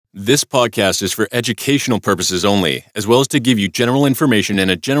This podcast is for educational purposes only, as well as to give you general information and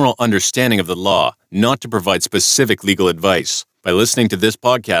a general understanding of the law, not to provide specific legal advice. By listening to this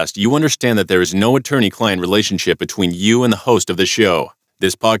podcast, you understand that there is no attorney-client relationship between you and the host of the show.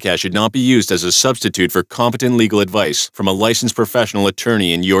 This podcast should not be used as a substitute for competent legal advice from a licensed professional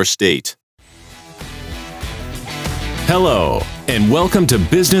attorney in your state. Hello, and welcome to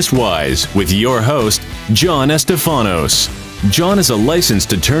Business Wise with your host, John Estefanos. John is a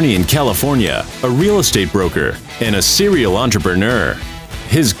licensed attorney in California, a real estate broker, and a serial entrepreneur.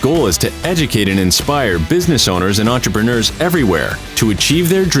 His goal is to educate and inspire business owners and entrepreneurs everywhere to achieve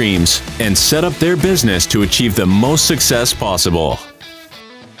their dreams and set up their business to achieve the most success possible.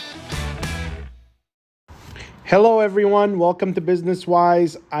 Hello, everyone. Welcome to Business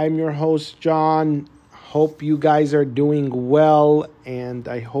Wise. I'm your host, John. Hope you guys are doing well, and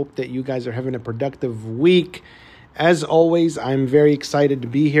I hope that you guys are having a productive week. As always, I'm very excited to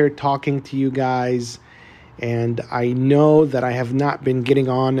be here talking to you guys, and I know that I have not been getting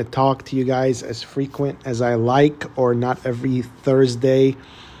on to talk to you guys as frequent as I like, or not every Thursday,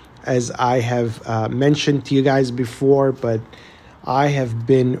 as I have mentioned to you guys before, but I have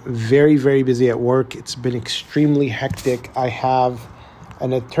been very, very busy at work. It's been extremely hectic. I have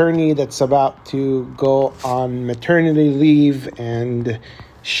an attorney that's about to go on maternity leave, and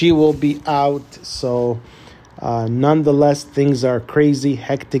she will be out, so nonetheless, things are crazy,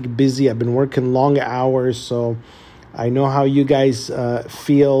 hectic, busy. I've been working long hours, so I know how you guys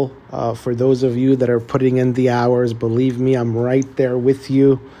feel. For those of you that are putting in the hours, believe me, I'm right there with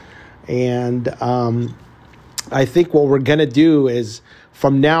you. And I think what we're going to do is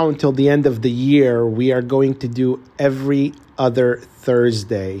from now until the end of the year, we are going to do every other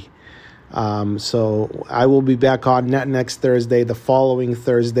Thursday. So I will be back on not next Thursday, the following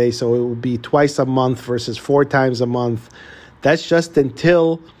Thursday. So it will be twice a month versus 4 times a month. That's just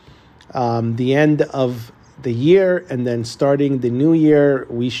until the end of the year. And then starting the new year,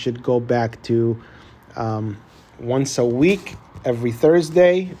 we should go back to once a week, every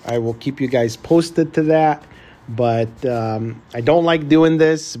Thursday. I will keep you guys posted to that. But I don't like doing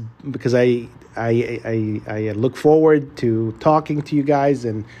this because I look forward to talking to you guys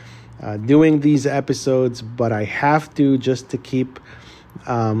and doing these episodes, but I have to just to keep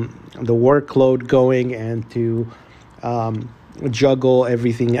the workload going and to juggle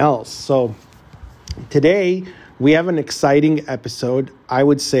everything else. So today we have an exciting episode. I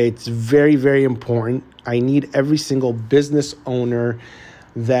would say it's very, very important. I need every single business owner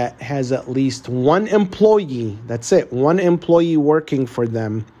that has at least one employee, that's it, one employee working for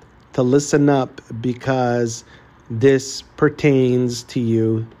them, to listen up, because this pertains to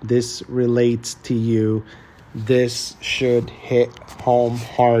you. This relates to you. This should hit home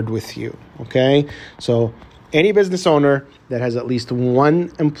hard with you, okay? So any business owner that has at least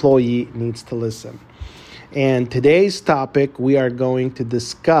one employee needs to listen. And today's topic, we are going to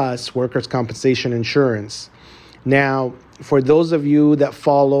discuss workers' compensation insurance. Now, for those of you that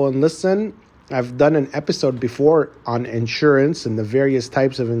follow and listen, I've done an episode before on insurance and the various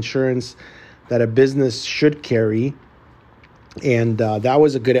types of insurance that a business should carry. And that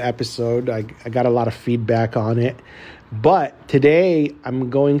was a good episode. I got a lot of feedback on it. But today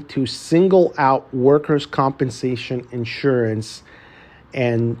I'm going to single out workers' compensation insurance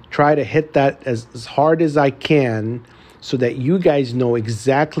and try to hit that as hard as I can so that you guys know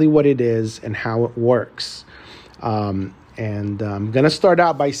exactly what it is and how it works. And I'm going to start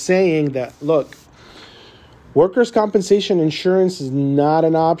out by saying that, look, workers' compensation insurance is not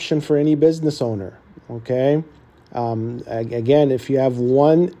an option for any business owner, okay? Again, if you have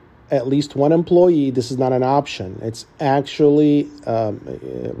at least one employee, this is not an option. It's actually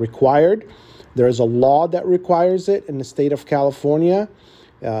required. There is a law that requires it in the state of California.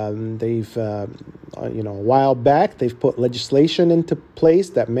 They've, a while back, they've put legislation into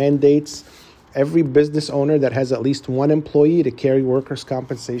place that mandates every business owner that has at least one employee to carry workers'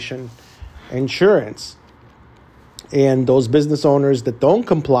 compensation insurance. And those business owners that don't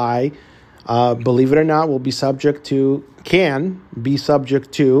comply, believe it or not, can be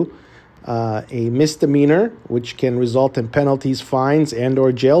subject to a misdemeanor, which can result in penalties, fines, and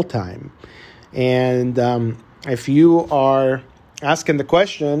or jail time. And if you are asking the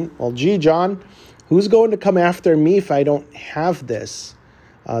question, well, gee, John, who's going to come after me if I don't have this?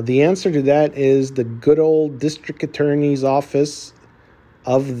 The answer to that is the good old district attorney's office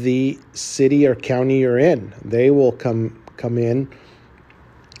of the city or county you're in. They will come in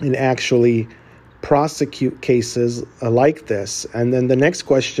and actually prosecute cases like this. And then the next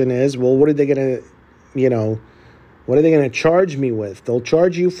question is, well, what are they going to charge me with? They'll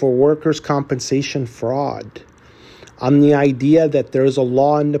charge you for workers' compensation fraud. on the idea that there's a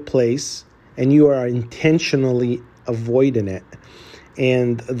law in the place and you are intentionally avoiding it.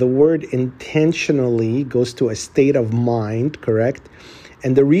 And the word intentionally goes to a state of mind, correct?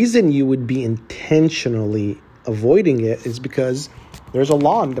 And the reason you would be intentionally avoiding it is because there's a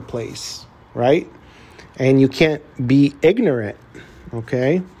law in the place, right? And you can't be ignorant,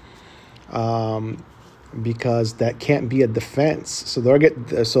 okay? Because that can't be a defense. So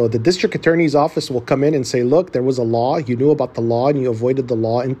the district attorney's office will come in and say, look, there was a law. You knew about the law and you avoided the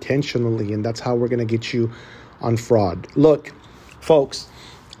law intentionally. And that's how we're going to get you on fraud. Look, folks,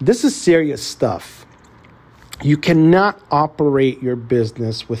 this is serious stuff. You cannot operate your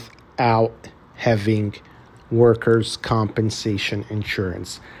business without having workers' compensation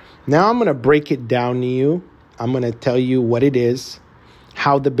insurance. Now I'm going to break it down to you. I'm going to tell you what it is,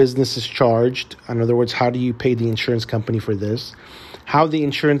 how the business is charged. In other words, how do you pay the insurance company for this? How the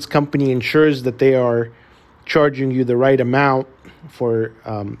insurance company ensures that they are charging you the right amount for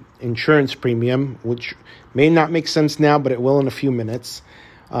insurance premium, which may not make sense now, but it will in a few minutes.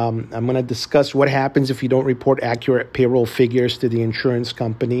 I'm going to discuss what happens if you don't report accurate payroll figures to the insurance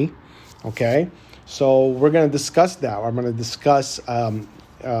company. Okay, so we're going to discuss that. I'm going to discuss,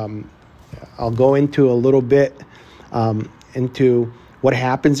 I'll go into a little bit into what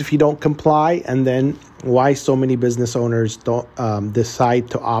happens if you don't comply, and then why so many business owners don't decide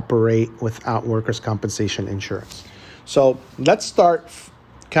to operate without workers' compensation insurance. So let's start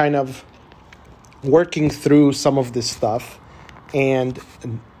kind of working through some of this stuff and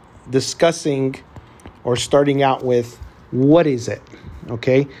discussing or starting out with what is it,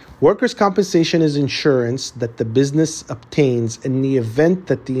 okay? Workers' compensation is insurance that the business obtains in the event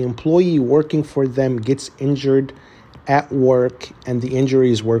that the employee working for them gets injured at work and the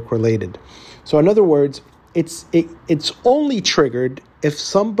injury is work-related. So in other words, it's only triggered if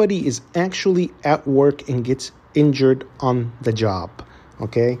somebody is actually at work and gets injured on the job,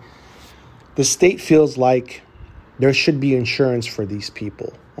 okay? The state feels like there should be insurance for these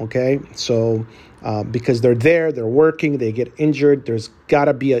people, okay? So because they're there, they're working, they get injured, there's got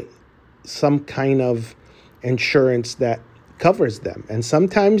to be some kind of insurance that covers them. And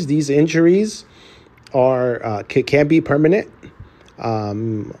sometimes these injuries can be permanent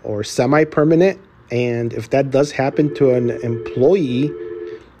or semi-permanent. And if that does happen to an employee,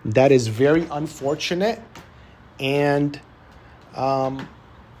 that is very unfortunate. And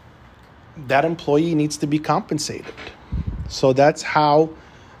that employee needs to be compensated. So that's how,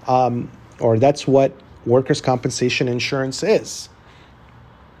 or that's what workers' compensation insurance is.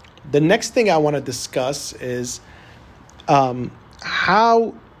 The next thing I want to discuss is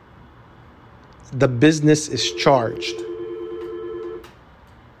how the business is charged.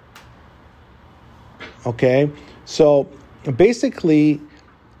 Okay, so basically,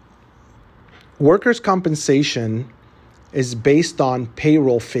 workers' compensation is based on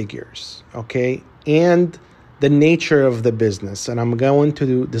payroll figures, okay, and the nature of the business. And I'm going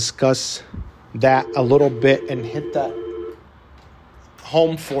to discuss that a little bit and hit that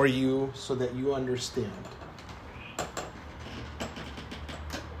home for you so that you understand.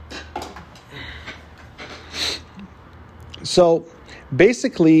 So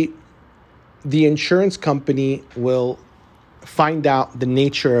basically, the insurance company will find out the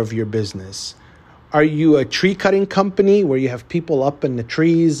nature of your business. Are you a tree cutting company where you have people up in the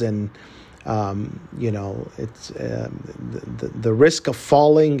trees and, it's the risk of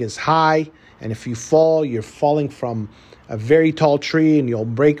falling is high. And if you fall, you're falling from a very tall tree and you'll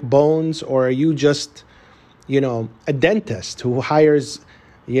break bones? Or are you just, a dentist who hires,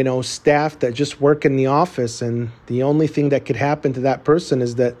 staff that just work in the office, and the only thing that could happen to that person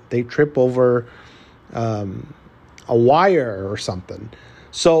is that they trip over a wire or something?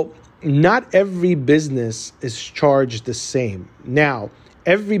 So not every business is charged the same. Now,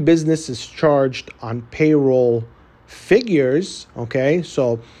 every business is charged on payroll figures, okay?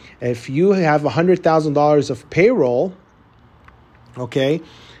 So if you have $100,000 of payroll, okay,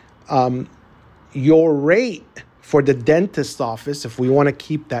 your rate for the dentist's office, if we want to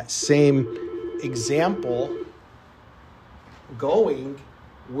keep that same example going,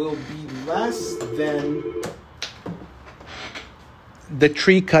 will be less than the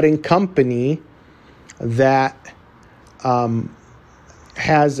tree cutting company that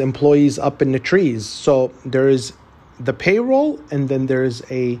has employees up in the trees. So there is the payroll and then there's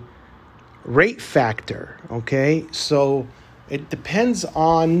a rate factor, okay? So it depends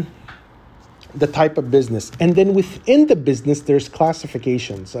on the type of business. And then within the business, there's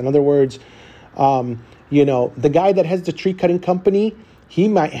classifications. In other words, the guy that has the tree cutting company, he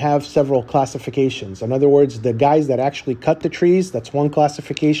might have several classifications. In other words, the guys that actually cut the trees, that's one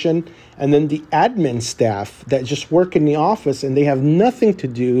classification. And then the admin staff that just work in the office and they have nothing to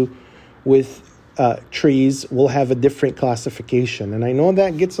do with trees will have a different classification. And I know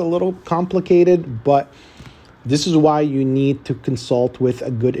that gets a little complicated, but this is why you need to consult with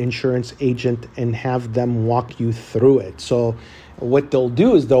a good insurance agent and have them walk you through it. So what they'll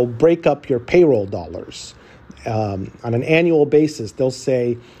do is they'll break up your payroll dollars. On an annual basis, they'll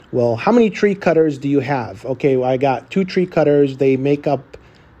say, well, how many tree cutters do you have? Okay, well, I got 2 tree cutters. They make up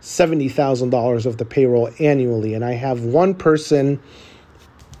 $70,000 of the payroll annually. And I have one person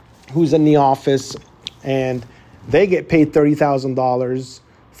who's in the office and they get paid $30,000.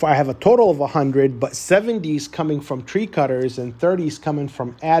 I have a total of 100, but 70 is coming from tree cutters and 30 is coming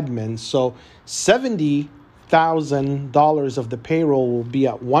from admin. So $70,000 of the payroll will be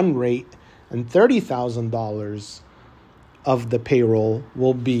at one rate, and $30,000 of the payroll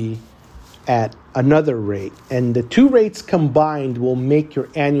will be at another rate. And the 2 rates combined will make your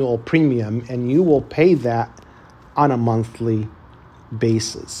annual premium, and you will pay that on a monthly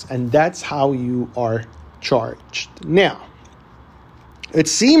basis. And that's how you are charged. Now, it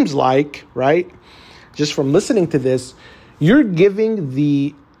seems like, right, just from listening to this, you're giving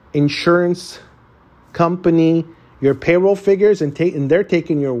the insurance company your payroll figures and they're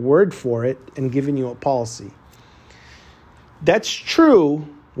taking your word for it and giving you a policy. That's true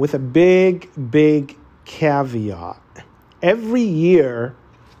with a big caveat. Every year,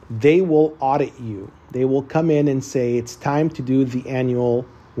 they will audit you. They will come in and say, it's time to do the annual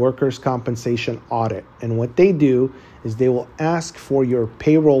workers' compensation audit. And what they do is they will ask for your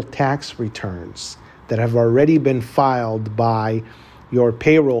payroll tax returns that have already been filed by your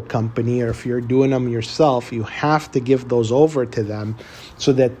payroll company, or if you're doing them yourself, you have to give those over to them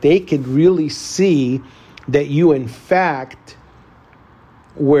so that they could really see that you, in fact,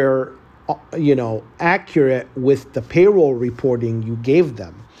 were, accurate with the payroll reporting you gave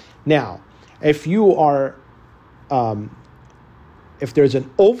them. Now, if you are, if there's an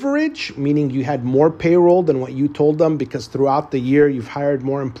overage, meaning you had more payroll than what you told them because throughout the year you've hired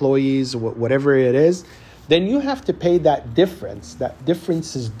more employees, whatever it is, then you have to pay that difference. That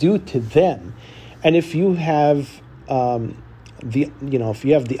difference is due to them. And if you have if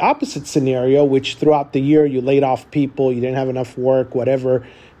you have the opposite scenario, which throughout the year you laid off people, you didn't have enough work, whatever,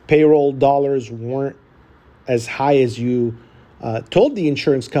 payroll dollars weren't as high as you told the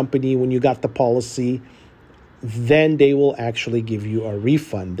insurance company when you got the policy, then they will actually give you a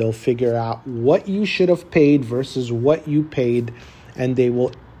refund. They'll figure out what you should have paid versus what you paid, and they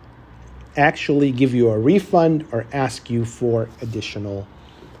will actually give you a refund or ask you for additional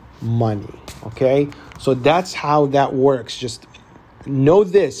money. Okay? So that's how that works. Just know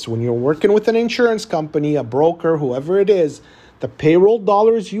this: when you're working with an insurance company, a broker, whoever it is, the payroll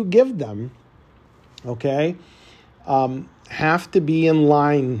dollars you give them, okay, have to be in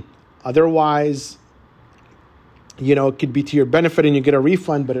line. Otherwise, it could be to your benefit and you get a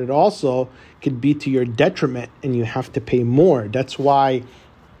refund, but it also could be to your detriment and you have to pay more. That's why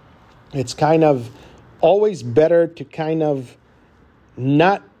it's kind of always better to kind of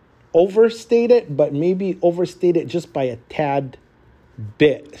not overstate it, but maybe overstate it just by a tad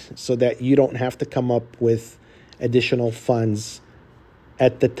bit so that you don't have to come up with additional funds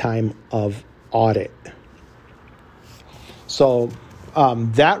at the time of audit. So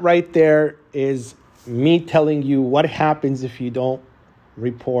that right there is me telling you what happens if you don't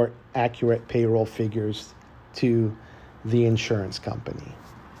report accurate payroll figures to the insurance company.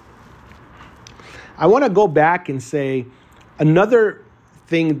 I want to go back and say another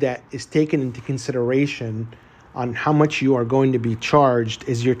thing that is taken into consideration on how much you are going to be charged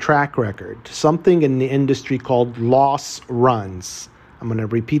is your track record. Something in the industry called loss runs. I'm going to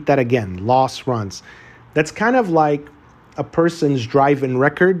repeat that again, loss runs. That's kind of like a person's driving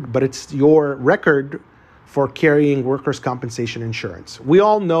record, but it's your record for carrying workers' compensation insurance. We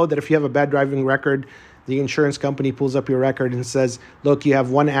all know that if you have a bad driving record, the insurance company pulls up your record and says, look, you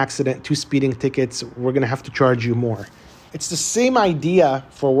have 1 accident, 2 speeding tickets, we're going to have to charge you more. It's the same idea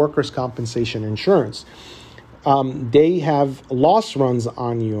for workers' compensation insurance. They have loss runs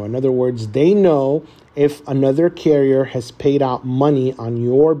on you. In other words, they know if another carrier has paid out money on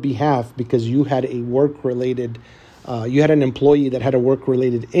your behalf because you had a work-related you had an employee that had a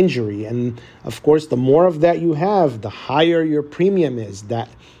work-related injury. And of course, the more of that you have, the higher your premium is.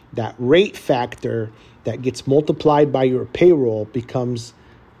 That rate factor that gets multiplied by your payroll becomes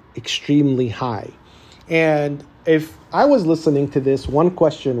extremely high. And if I was listening to this, one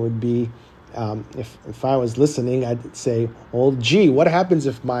question would be, if I was listening, I'd say, well, gee, what happens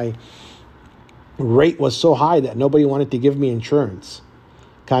if my rate was so high that nobody wanted to give me insurance?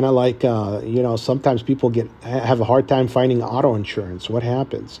 Kind of like, sometimes people have a hard time finding auto insurance. What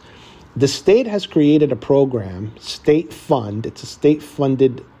happens? The state has created a program, state fund. It's a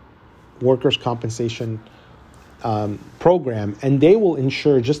state-funded workers' compensation program, and they will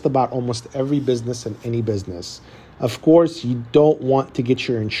insure just about almost every business and any business. Of course, you don't want to get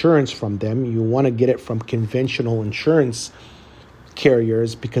your insurance from them. You want to get it from conventional insurance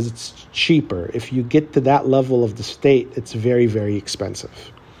carriers because it's cheaper. If you get to that level of the state, it's very, very expensive.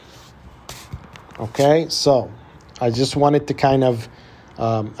 Okay, so I just wanted to kind of,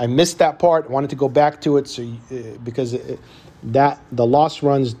 I missed that part. I wanted to go back to it because the loss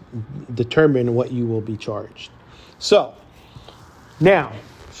runs determine what you will be charged. So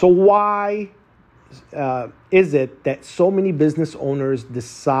why is it that so many business owners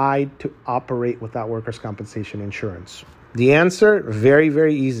decide to operate without workers' compensation insurance? The answer, very,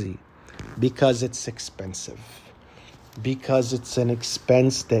 very easy. Because it's expensive. Because it's an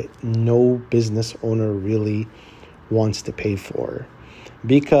expense that no business owner really wants to pay for.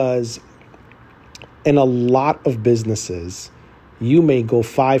 Because in a lot of businesses, you may go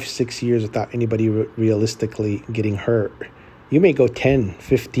 5-6 years without anybody realistically getting hurt. You may go 10,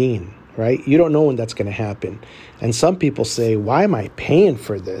 15, right? You don't know when that's going to happen. And some people say, why am I paying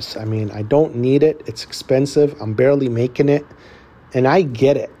for this? I mean, I don't need it. It's expensive. I'm barely making it. And I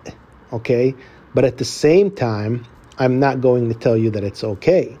get it, okay? But at the same time, I'm not going to tell you that it's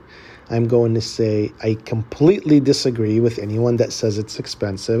okay. I'm going to say I completely disagree with anyone that says it's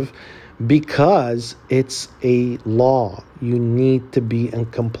expensive because it's a law. You need to be in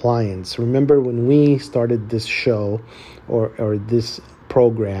compliance. Remember when we started this show or this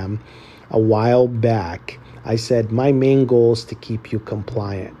program a while back, I said my main goal is to keep you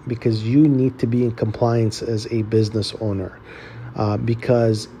compliant because you need to be in compliance as a business owner.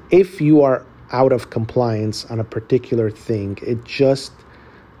 Because if you are out of compliance on a particular thing, it just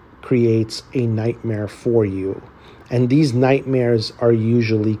creates a nightmare for you. And these nightmares are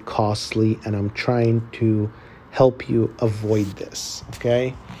usually costly, and I'm trying to help you avoid this,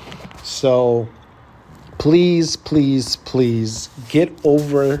 okay? So please, please, please get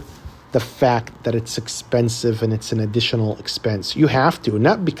over the fact that it's expensive and it's an additional expense. You have to,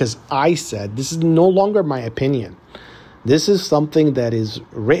 not because I said, this is no longer my opinion. This is something that is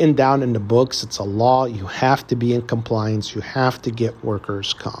written down in the books. It's a law. You have to be in compliance. You have to get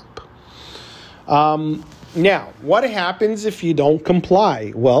workers' comp. Now, what happens if you don't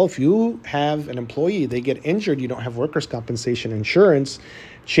comply? Well, if you have an employee, they get injured, you don't have workers' compensation insurance,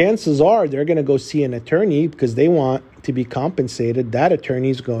 chances are they're going to go see an attorney because they want to be compensated. That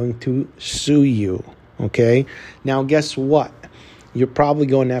attorney is going to sue you, okay? Now, guess what? You're probably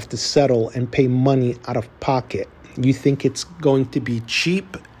going to have to settle and pay money out of pocket. You think it's going to be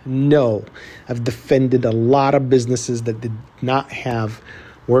cheap? No. I've defended a lot of businesses that did not have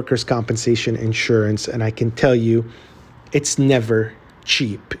workers' compensation insurance, and I can tell you it's never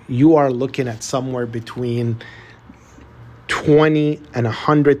cheap. You are looking at somewhere between $20,000 and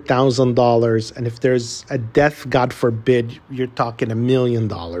 $100,000, and if there's a death, God forbid, you're talking $1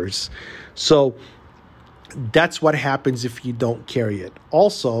 million. So that's what happens if you don't carry it.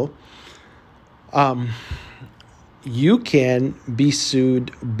 Also, you can be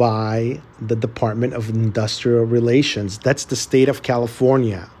sued by the Department of Industrial Relations. That's the state of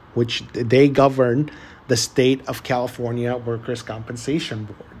California, which they govern the state of California Workers' Compensation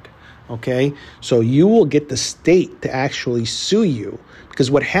Board. Okay? So you will get the state to actually sue you because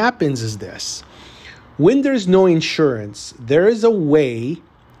what happens is this. When there's no insurance, there is a way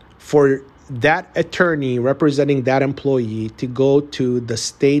for that attorney representing that employee to go to the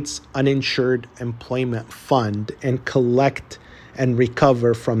state's uninsured employment fund and collect and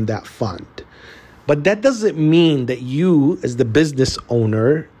recover from that fund. But that doesn't mean that you, as the business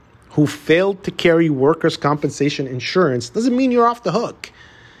owner who failed to carry workers' compensation insurance, doesn't mean you're off the hook.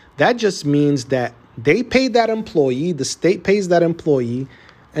 That just means that they pay that employee, the state pays that employee,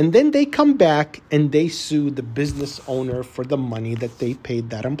 and then they come back and they sue the business owner for the money that they paid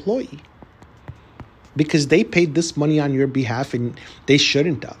that employee. Because they paid this money on your behalf and they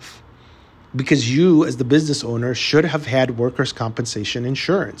shouldn't have. Because you, as the business owner, should have had workers' compensation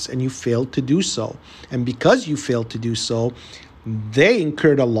insurance and you failed to do so. And because you failed to do so, they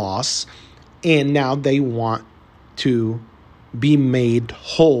incurred a loss and now they want to be made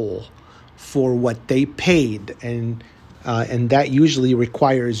whole for what they paid. And that usually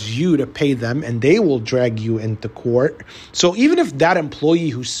requires you to pay them and they will drag you into court. So even if that employee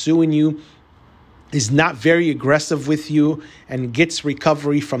who's suing you is not very aggressive with you and gets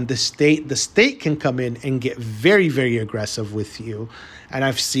recovery from the state can come in and get very, very aggressive with you. And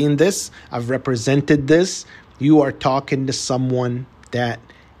I've seen this. I've represented this. You are talking to someone that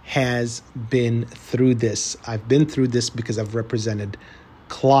has been through this. I've been through this because I've represented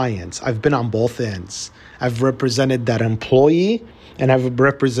clients. I've been on both ends. I've represented that employee and I've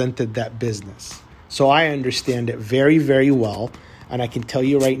represented that business. So I understand it very, very well. And I can tell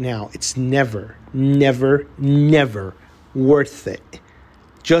you right now, it's never, never, never worth it.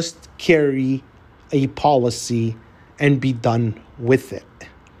 Just carry a policy and be done with it.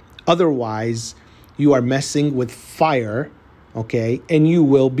 Otherwise, you are messing with fire, okay, and you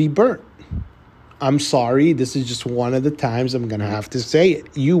will be burnt. I'm sorry, this is just one of the times I'm going to have to say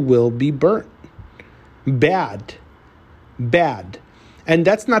it. You will be burnt. Bad. And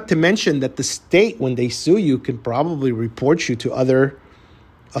that's not to mention that the state, when they sue you, can probably report you to other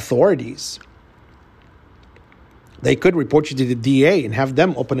authorities. They could report you to the DA and have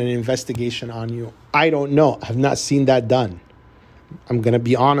them open an investigation on you. I don't know. I've not seen that done. I'm going to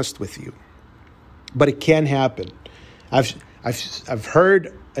be honest with you. But it can happen. I've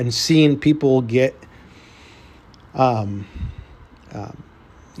heard and seen people get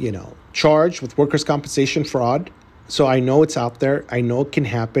charged with workers' compensation fraud. So I know it's out there. I know it can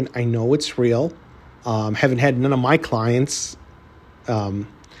happen. I know it's real. Haven't had none of my clients,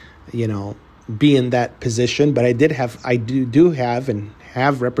 be in that position, but I do have and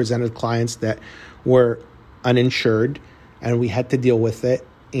have represented clients that were uninsured, and we had to deal with it,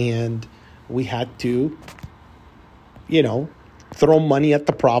 and we had to, throw money at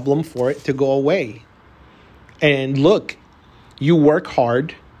the problem for it to go away. And look, you work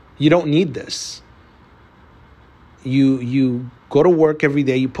hard. You don't need this. You go to work every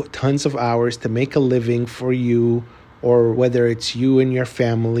day. You put tons of hours to make a living for you, or whether it's you and your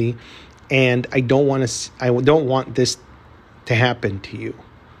family. And I don't want this to happen to you.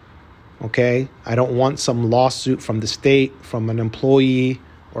 Okay? I don't want some lawsuit from the state, from an employee,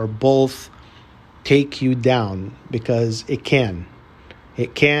 or both take you down, because it can.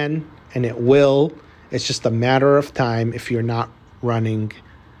 It can and it will. It's just a matter of time if you're not running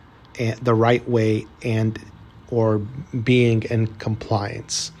the right way and or being in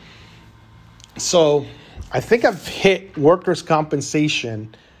compliance. So I think I've hit workers'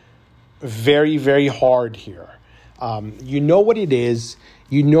 compensation very, very hard here. You know what it is.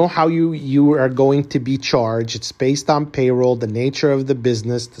 You know how you are going to be charged. It's based on payroll, the nature of the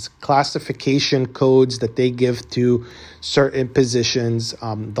business, the classification codes that they give to certain positions,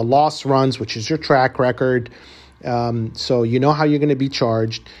 the loss runs, which is your track record. So you know how you're going to be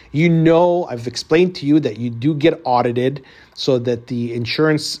charged. I've explained to you that you do get audited, so that the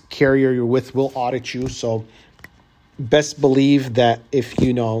insurance carrier you're with will audit you. So best believe that if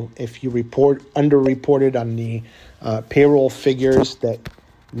you underreported on the payroll figures, that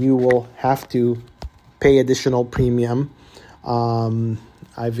you will have to pay additional premium.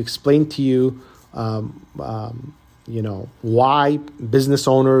 I've explained to you, why business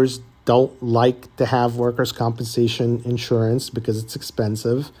owners don't like to have workers' compensation insurance, because it's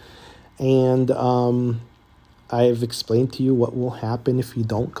expensive. And I've explained to you what will happen if you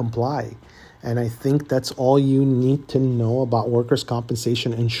don't comply. And I think that's all you need to know about workers'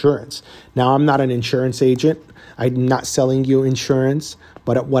 compensation insurance. Now, I'm not an insurance agent. I'm not selling you insurance.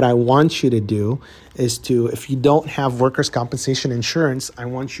 But what I want you to do is if you don't have workers' compensation insurance, I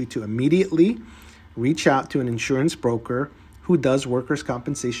want you to immediately reach out to an insurance broker who does workers'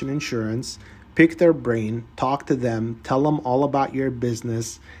 compensation insurance, pick their brain, talk to them, tell them all about your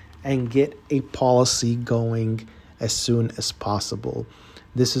business, and get a policy going as soon as possible.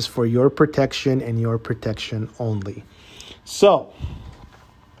 This is for your protection and your protection only. So,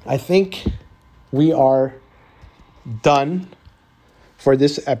 I think we are done for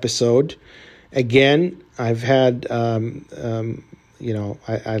this episode. Again, I've had, I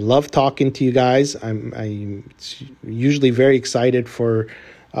love talking to you guys. I'm usually very excited for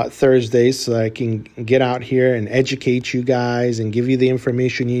Thursdays, so I can get out here and educate you guys and give you the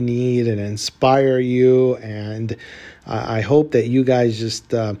information you need and inspire you. And I hope that you guys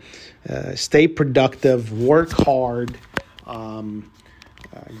just stay productive, work hard,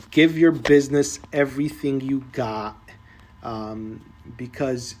 give your business everything you got,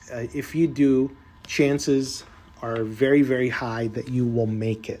 because if you do, chances are very, very high that you will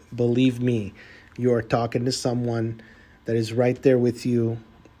make it. Believe me, you are talking to someone that is right there with you.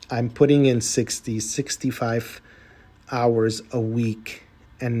 I'm putting in 65 hours a week.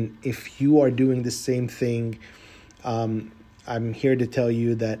 And if you are doing the same thing, I'm here to tell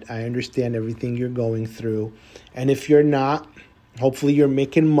you that I understand everything you're going through. And if you're not, hopefully you're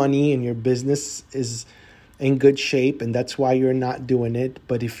making money and your business is in good shape, and that's why you're not doing it.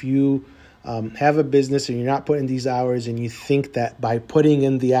 But if you have a business and you're not putting these hours, and you think that by putting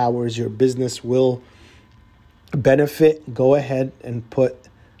in the hours your business will benefit, go ahead and put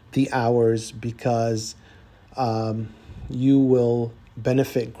the hours because you will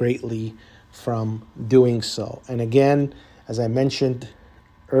benefit greatly from doing so. And again, as I mentioned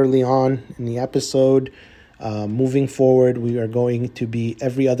early on in the episode, moving forward, we are going to be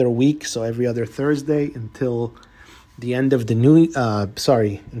every other week, so every other Thursday until the end of the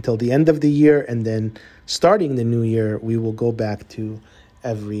until the end of the year, and then starting the new year, we will go back to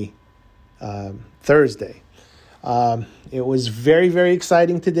every Thursday. It was very, very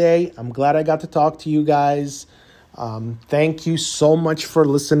exciting today. I'm glad I got to talk to you guys. Thank you so much for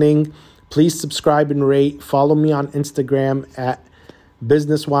listening. Please subscribe and rate. Follow me on Instagram at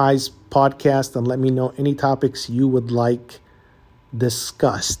BusinessWise Podcast and let me know any topics you would like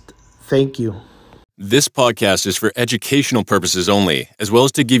discussed. Thank you. This podcast is for educational purposes only, as well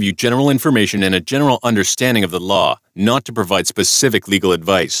as to give you general information and a general understanding of the law, not to provide specific legal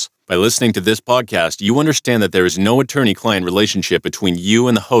advice. By listening to this podcast, you understand that there is no attorney-client relationship between you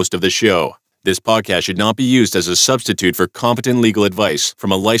and the host of the show. This podcast should not be used as a substitute for competent legal advice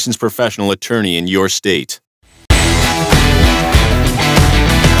from a licensed professional attorney in your state.